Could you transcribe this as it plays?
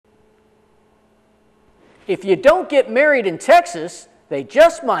If you don't get married in Texas, they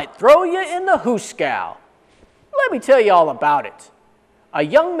just might throw you in the hoosegow. Let me tell you all about it. A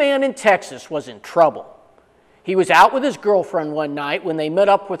young man in Texas was in trouble. He was out with his girlfriend one night when they met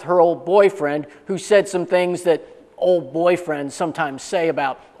up with her old boyfriend, who said some things that old boyfriends sometimes say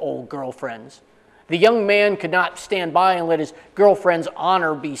about old girlfriends. The young man could not stand by and let his girlfriend's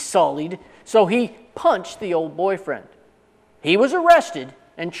honor be sullied, so he punched the old boyfriend. He was arrested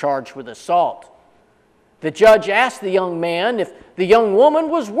and charged with assault. The judge asked the young man if the young woman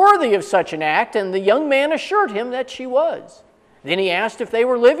was worthy of such an act, and the young man assured him that she was. Then he asked if they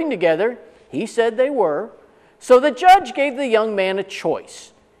were living together. He said they were. So the judge gave the young man a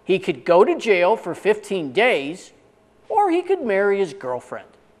choice. He could go to jail for 15 days, or he could marry his girlfriend.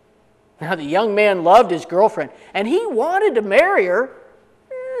 Now, the young man loved his girlfriend, and he wanted to marry her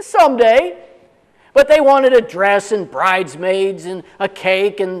someday. But they wanted a dress and bridesmaids and a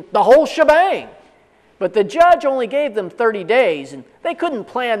cake and the whole shebang. But the judge only gave them 30 days, and they couldn't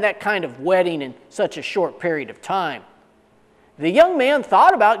plan that kind of wedding in such a short period of time. The young man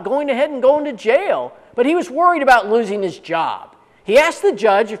thought about going ahead and going to jail, but he was worried about losing his job. He asked the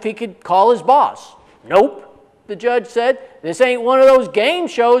judge if he could call his boss. Nope, the judge said. This ain't one of those game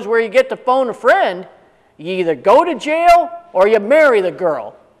shows where you get to phone a friend. You either go to jail or you marry the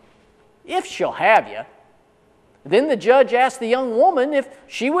girl, if she'll have you. Then the judge asked the young woman if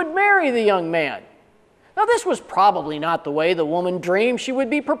she would marry the young man. Now, this was probably not the way the woman dreamed she would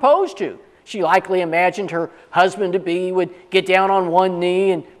be proposed to. She likely imagined her husband-to-be would get down on one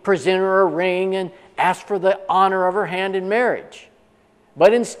knee and present her a ring and ask for the honor of her hand in marriage.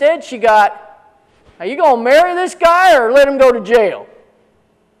 But instead she got, are you going to marry this guy or let him go to jail?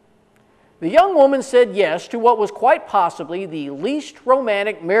 The young woman said yes to what was quite possibly the least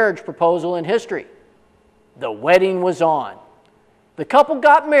romantic marriage proposal in history. The wedding was on. The couple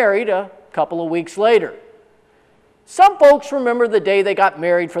got married a couple of weeks later. Some folks remember the day they got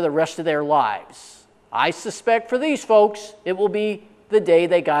married for the rest of their lives. I suspect for these folks, it will be the day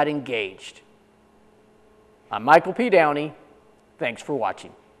they got engaged. I'm Michael P. Downey. Thanks for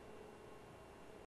watching.